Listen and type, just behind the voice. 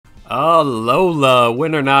Alola,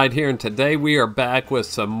 Winter Knight here, and today we are back with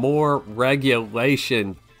some more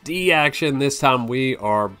Regulation D action. This time we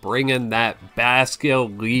are bringing that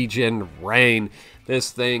Basculegion Rain.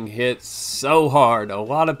 This thing hits so hard. A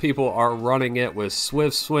lot of people are running it with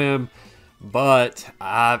Swift Swim, but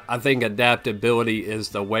I think Adaptability is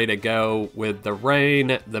the way to go with the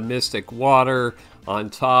Rain, the Mystic Water on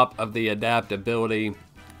top of the Adaptability.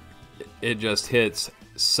 It just hits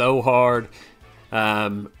so hard.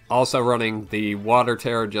 Also running the Water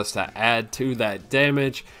Tera just to add to that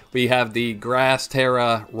damage. We have the Grass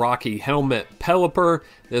Tera Rocky Helmet Pelliper.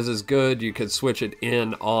 This is good. You could switch it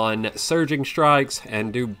in on Surging Strikes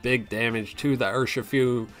and do big damage to the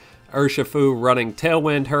Urshifu running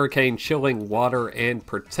Tailwind, Hurricane, Chilling, Water, and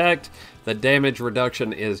Protect. The damage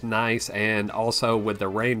reduction is nice, and also with the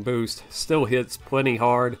Rain boost, still hits plenty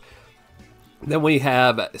hard. Then we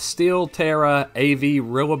have Steel Tera AV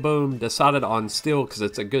Rillaboom. Decided on Steel because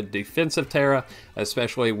it's a good defensive Tera,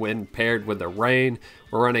 especially when paired with the Rain.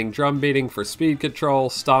 We're running Drum Beating for speed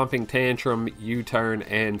control, Stomping Tantrum, U-Turn,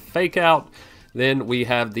 and Fake Out. Then we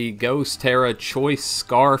have the Ghost Tera Choice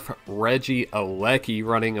Scarf Regieleki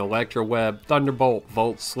running Electro Web, Thunderbolt,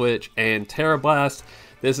 Volt Switch, and Tera Blast.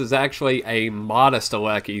 This is actually a modest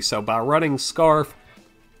Eleki, so by running Scarf,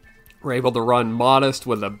 we're able to run modest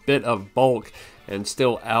with a bit of bulk and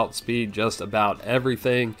still outspeed just about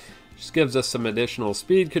everything. Just gives us some additional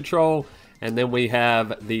speed control. And then we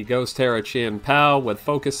have the Ghost Tera Chien-Pao with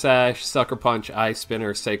Focus Sash, Sucker Punch, Ice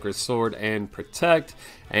Spinner, Sacred Sword, and Protect.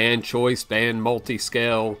 And Choice Band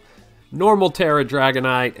Multiscale, Normal Tera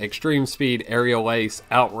Dragonite, Extreme Speed, Aerial Ace,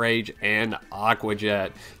 Outrage, and Aqua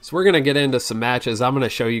Jet. So we're going to get into some matches. I'm going to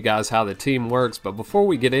show you guys how the team works. But before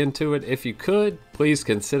we get into it, if you could, please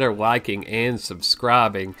consider liking and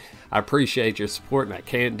subscribing. I appreciate your support and I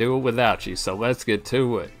can't do it without you. So let's get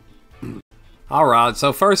to it. Alright,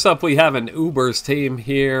 so first up we have an Ubers team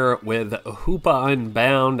here with Hoopa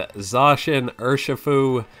Unbound, Zacian,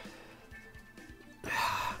 Urshifu,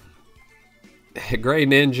 Great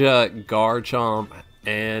Ninja, Garchomp,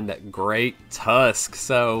 and Great Tusk.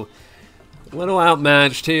 So, a little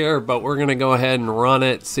outmatched here, but we're going to go ahead and run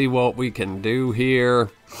it, see what we can do here.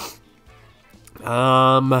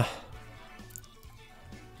 I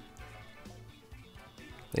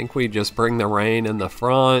think we just bring the Rain in the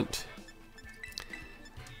front.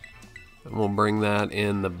 And we'll bring that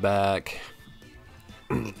in the back.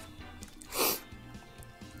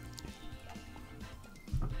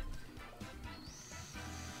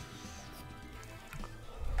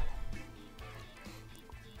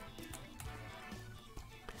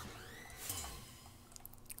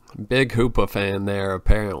 Big Hoopa fan there,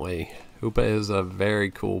 apparently. Hoopa is a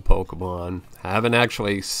very cool Pokemon. I haven't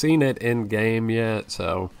actually seen it in game yet,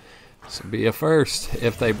 so this will be a first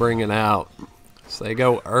if they bring it out. So they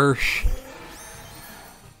go Ursh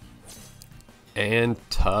and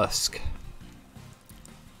Tusk.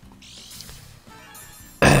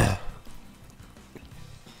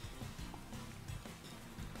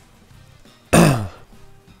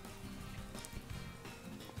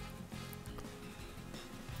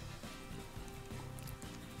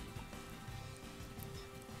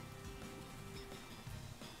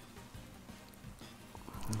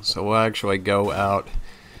 So we'll actually go out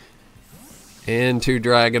into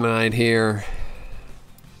Dragonite here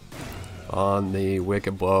on the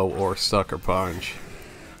Wicked Blow or Sucker Punch.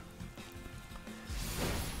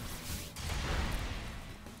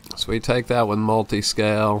 So we take that with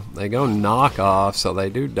Multiscale. They go Knock Off, so they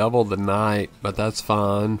do double the Night, but that's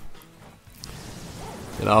fine.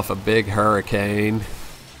 Get off a big Hurricane.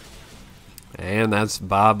 And that's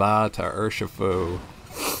bye-bye to Urshifu.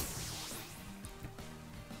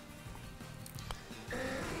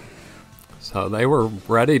 So they were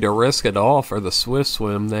ready to risk it all for the Swift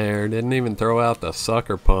Swim there. Didn't even throw out the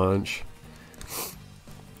Sucker Punch.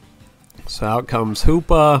 So out comes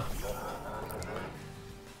Hoopa.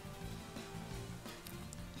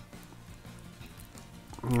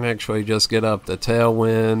 Actually just get up the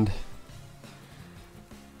Tailwind.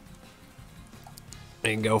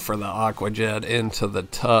 And go for the Aqua Jet into the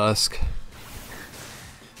Tusk.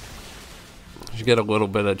 Just get a little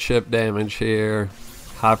bit of chip damage here.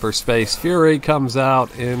 Hyperspace Fury comes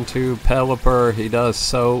out into Pelliper. He does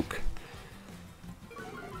soak.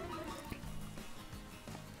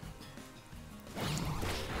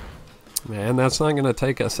 Man, that's not going to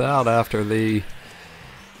take us out after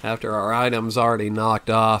our item's already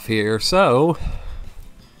knocked off here. So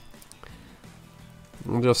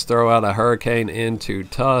we'll just throw out a Hurricane into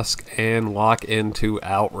Tusk and lock into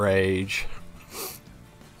Outrage.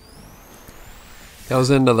 Goes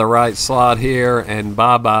into the right slot here, and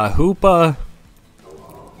bye-bye Hoopa.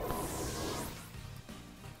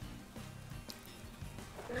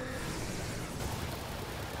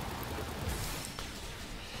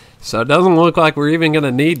 So it doesn't look like we're even going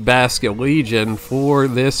to need Basculegion for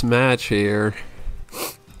this match here.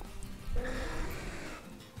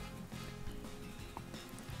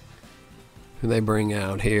 Who they bring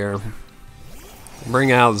out here?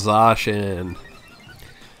 Bring out Zacian.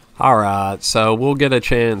 Alright, so we'll get a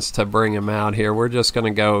chance to bring him out here. We're just going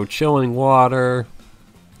to go Chilling Water.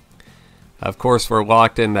 Of course, we're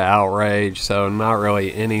locked into Outrage, so not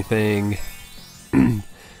really anything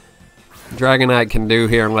Dragonite can do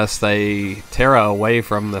here unless they Tera away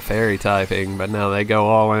from the Fairy typing. But no, they go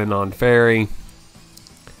all in on Fairy.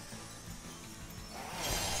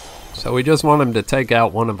 So we just want him to take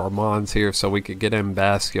out one of our mons here so we could get him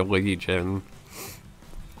Basculegion.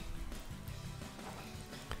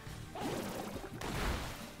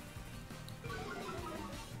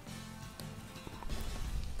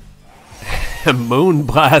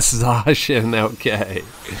 Moonblast Zacian, okay.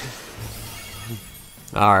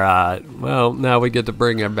 Alright, well, now we get to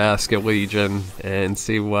bring in Basculegion and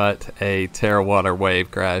see what a Tera Water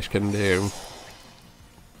Wave Crash can do.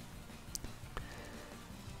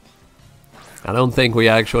 I don't think we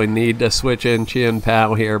actually need to switch in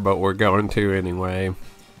Chien-Pao here, but we're going to anyway.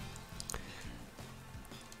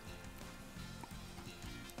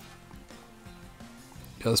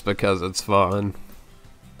 Just because it's fun.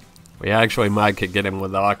 We actually might could get him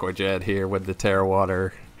with Aqua Jet here with the Tera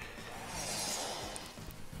Water.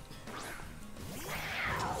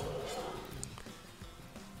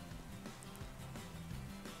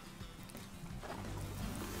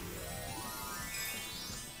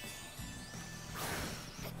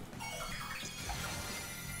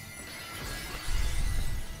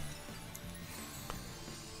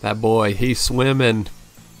 That boy, he's swimming.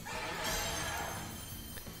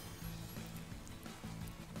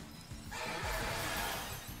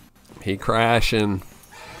 He crashing.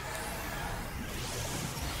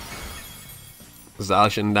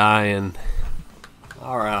 Zacian dying.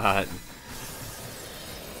 Alright.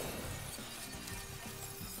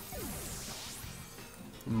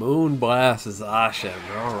 Moonblast Zacian.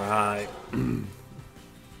 Alright.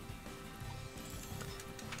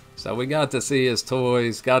 So we got to see his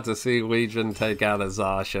toys, got to see Legion take out a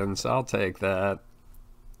Zacian, so I'll take that.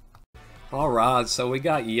 Alright, so we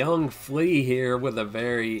got Young Flea here with a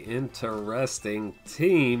very interesting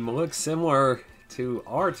team. Looks similar to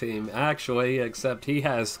our team, actually, except he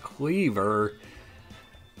has Cleaver.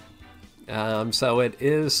 So it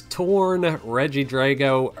is Torn,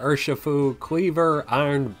 Regidrago, Urshifu, Cleaver,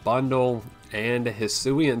 Iron Bundle, and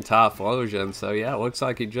Hisui and Typhlosion. So yeah, it looks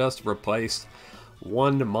like he just replaced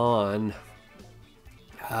one Mon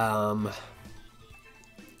out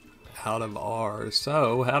of ours.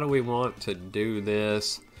 So how do we want to do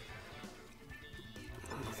this?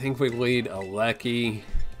 I think we lead Aleki,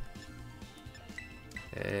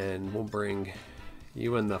 and we'll bring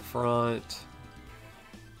you in the front.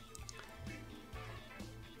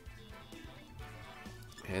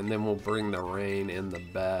 And then we'll bring the Rain in the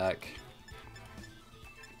back.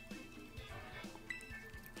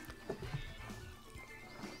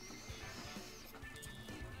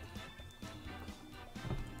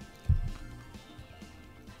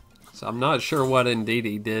 So I'm not sure what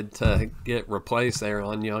Indeedee did to get replaced there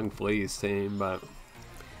on Young Flea's team, but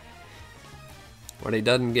what he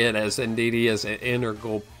doesn't get is Indeedee is an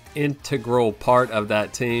integral part of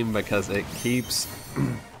that team because it keeps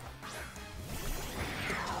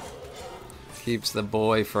the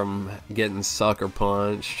boy from getting sucker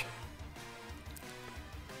punched.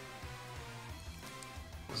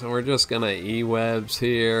 So we're just gonna E-webs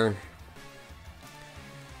here.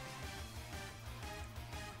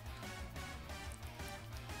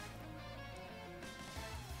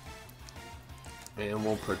 And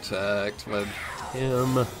we'll protect with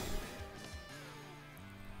him.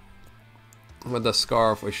 With the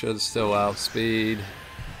Scarf, we should still outspeed.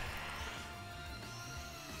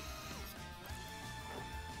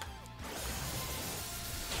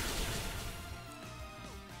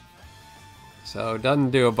 So it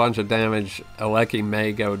doesn't do a bunch of damage. Aleki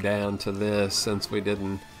may go down to this since we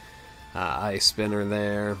didn't Ice Spinner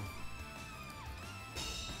there.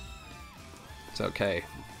 It's okay.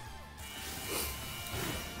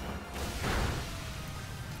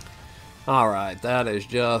 Alright, that is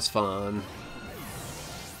just fun.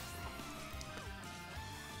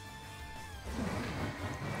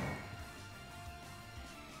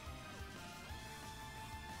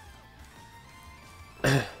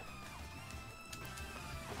 So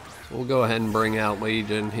we'll go ahead and bring out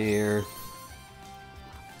Legion here.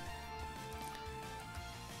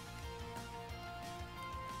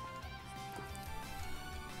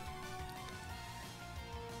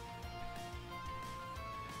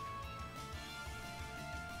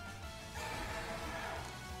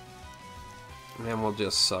 And we'll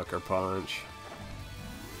just Sucker Punch.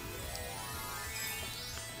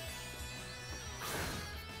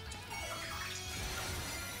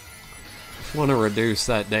 Just want to reduce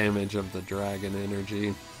that damage of the Dragon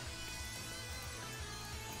Energy.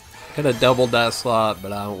 Could have doubled that slot,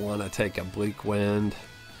 but I don't want to take a Bleak Wind.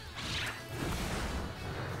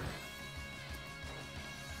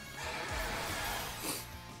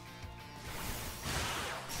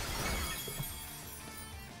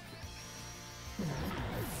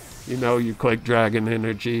 You know you click Dragon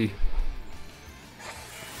Energy.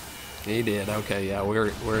 He did. Okay, yeah, we're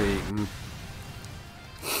eating.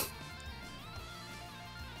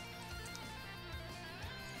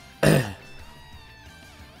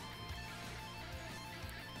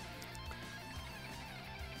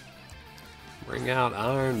 Bring out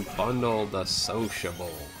Iron Bundle the Sociable.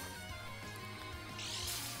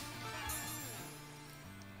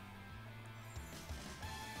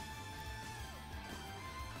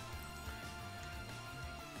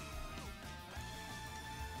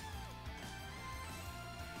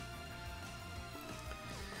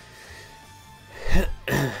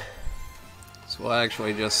 So we'll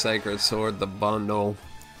actually just Sacred Sword the bundle.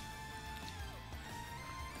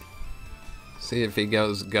 See if he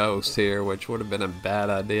goes Ghost here, which would have been a bad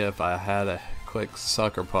idea if I had a quick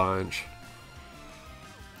Sucker Punch,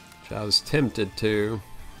 which I was tempted to.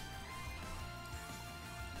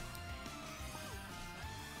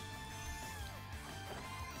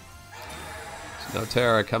 So no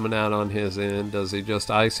Tera coming out on his end. Does he just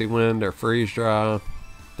Icy Wind or Freeze Dry?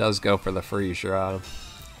 Does go for the Freeze Dry.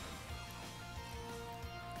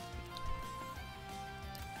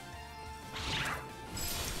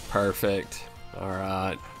 Perfect.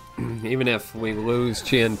 Alright. Even if we lose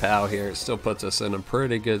Chien-Pao here, it still puts us in a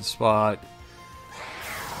pretty good spot.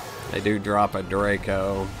 They do drop a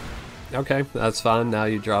Draco. Okay, that's fine. Now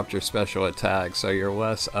you dropped your special attack, so you're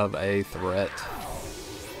less of a threat.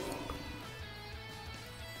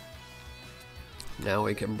 Now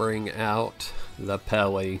we can bring out the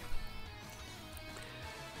Pelly.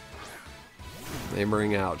 They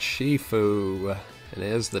bring out Shifu. And it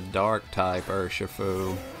is the Dark type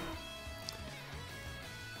Urshifu.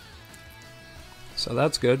 So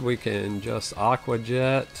that's good. We can just Aqua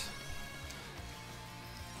Jet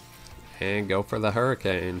and go for the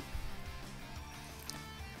Hurricane.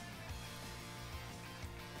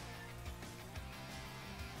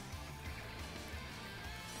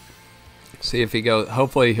 See if he goes.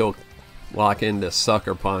 Hopefully he'll lock into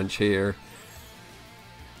Sucker Punch here.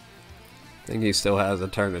 I think he still has a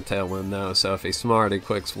turn of Tailwind though, so if he's smart he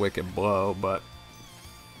clicks Wicked Blow, but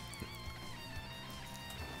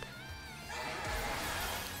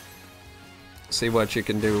see what you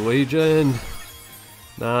can do, Legion.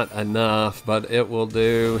 Not enough, but it will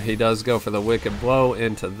do. He does go for the Wicked Blow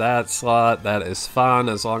into that slot. That is fine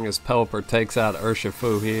as long as Pelliper takes out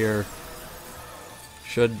Urshifu here.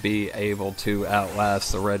 Should be able to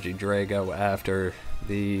outlast the Regieleki after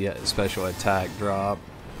the special attack drop.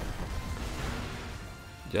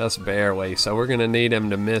 Just barely, so we're going to need him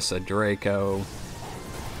to miss a Draco.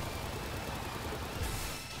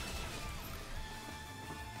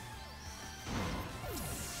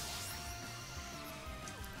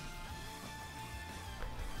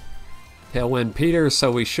 Tailwind Peter,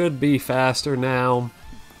 so we should be faster now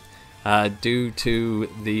due to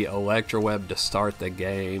the Electro Web to start the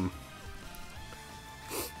game.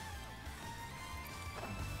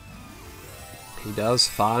 He does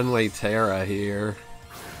finally Tera here.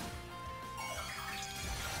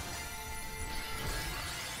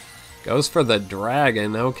 Goes for the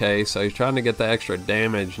Dragon. Okay, so he's trying to get the extra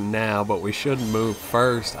damage now, but we should move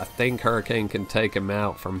first. I think Hurricane can take him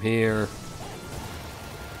out from here.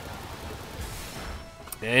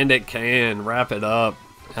 And it can. Wrap it up.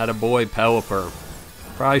 Attaboy, Pelliper.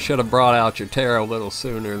 Probably should have brought out your Tera a little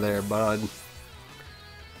sooner there, bud.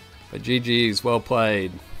 But GG's, well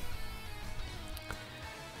played.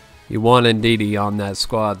 You wanted Didi on that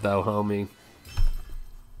squad though, homie.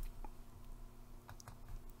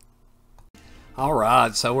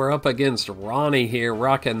 Alright, so we're up against Ronnie here,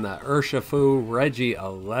 rocking the Urshifu,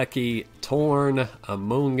 Regieleki, Torn,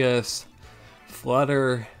 Amoonguss,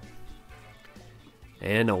 Flutter,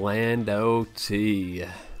 and a Land OT.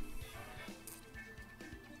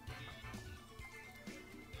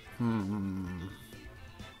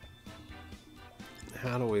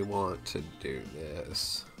 How do we want to do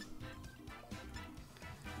this?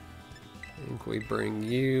 I think we bring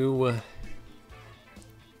you...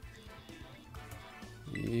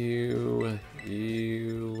 You.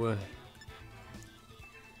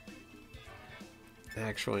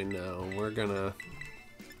 Actually, no. We're gonna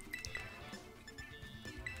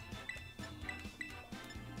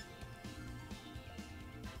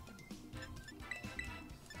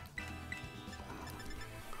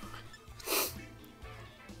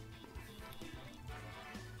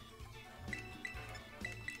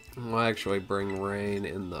We'll actually bring rain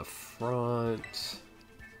in the front.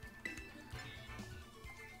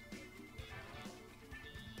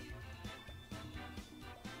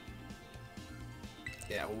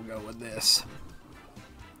 Yeah, we'll go with this.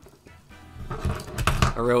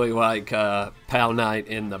 I really like Pal Knight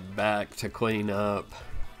in the back to clean up.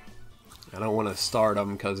 I don't want to start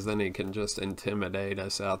him because then he can just intimidate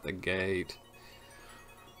us out the gate.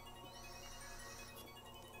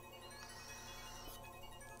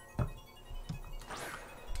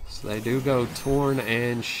 So they do go Torn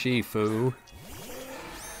and Shifu.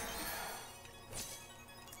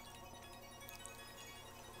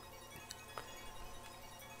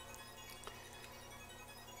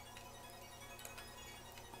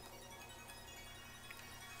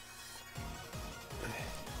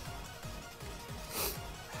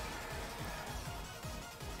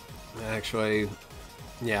 Actually,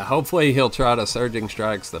 yeah, hopefully he'll try to Surging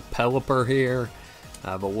Strikes the Pelliper here,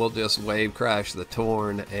 but we'll just Wave Crash the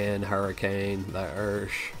Torn and Hurricane the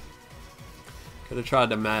Ursh. Could have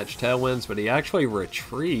tried to match Tailwinds, but he actually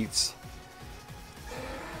retreats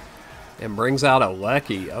and brings out a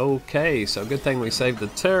Lecky. Okay, so good thing we saved the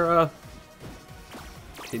Tera.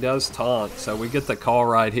 He does taunt, so we get the call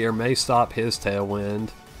right here. May stop his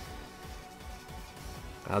Tailwind.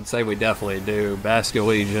 I'd say we definitely do.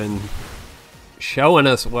 Basculegion showing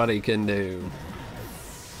us what he can do.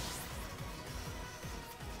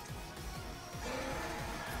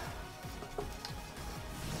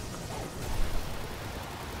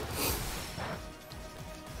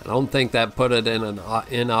 I don't think that put it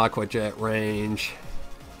in Aqua Jet range.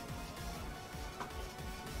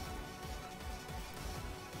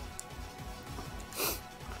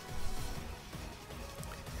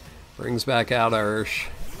 Brings back out Ursh.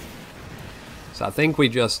 So I think we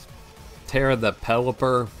just Tera the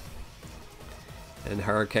Pelliper and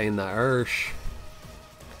Hurricane the Ursh.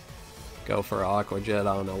 Go for Aqua Jet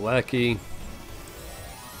on a Lecky.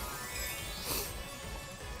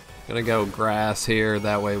 Gonna go Grass here,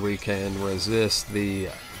 that way we can resist the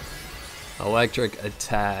electric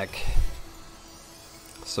attack.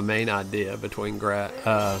 It's the main idea between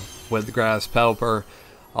with Grass Pelliper.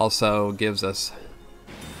 Also gives us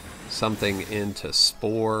something into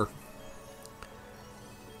Spore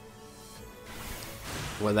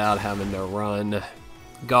without having to run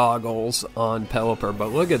Goggles on Pelliper.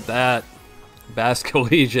 But look at that,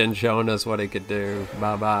 Basculegion showing us what he could do.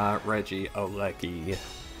 Bye bye Regieleki.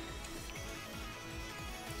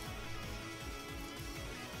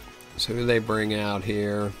 So who do they bring out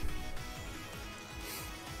here?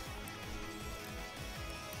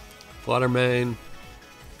 Fluttermane.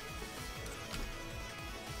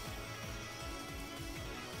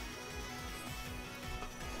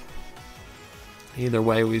 Either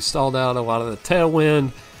way, we stalled out a lot of the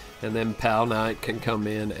Tailwind, and then Pal Knight can come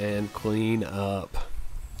in and clean up.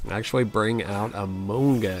 Actually bring out a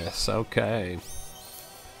Mungus. Okay.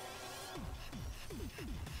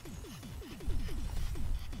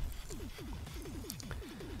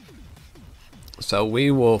 So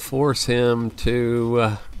we will force him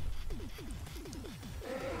to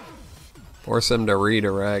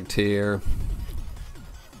redirect here.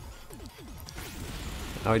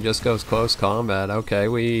 Oh, he just goes close combat. Okay,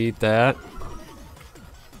 we eat that.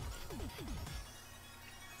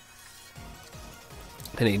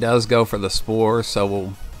 And he does go for the Spore, so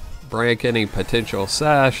we'll break any potential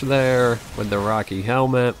sash there with the Rocky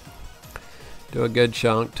Helmet. Do a good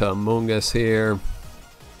chunk to Mungus here.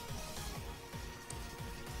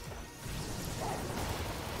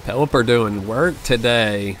 Pelliper doing work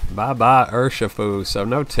today. Bye-bye Urshifu. So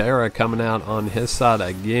no Tera coming out on his side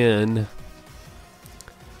again.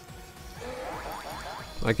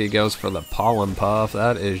 Like he goes for the Pollen Puff.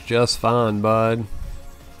 That is just fine, bud.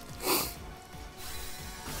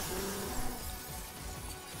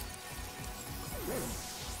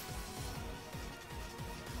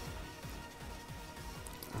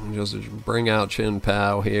 Just bring out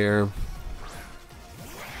Chien-Pao here.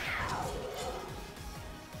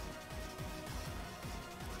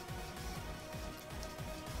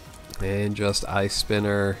 And just Ice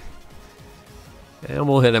Spinner. And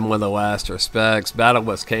we'll hit him with the last respects. Battle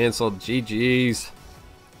was canceled. GG's.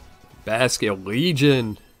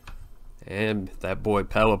 Basculegion. And that boy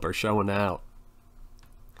Pelliper showing out.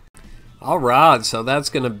 Alright, so that's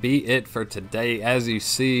going to be it for today. As you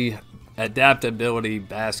see, Adaptability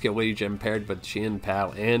Basculegion paired with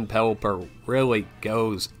Chien-Pao and Pelliper really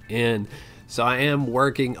goes in. So I am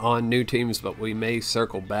working on new teams, but we may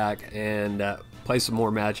circle back and play some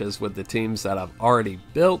more matches with the teams that I've already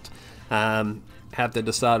built. Have to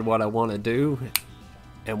decide what I want to do,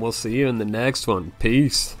 and we'll see you in the next one.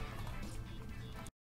 Peace.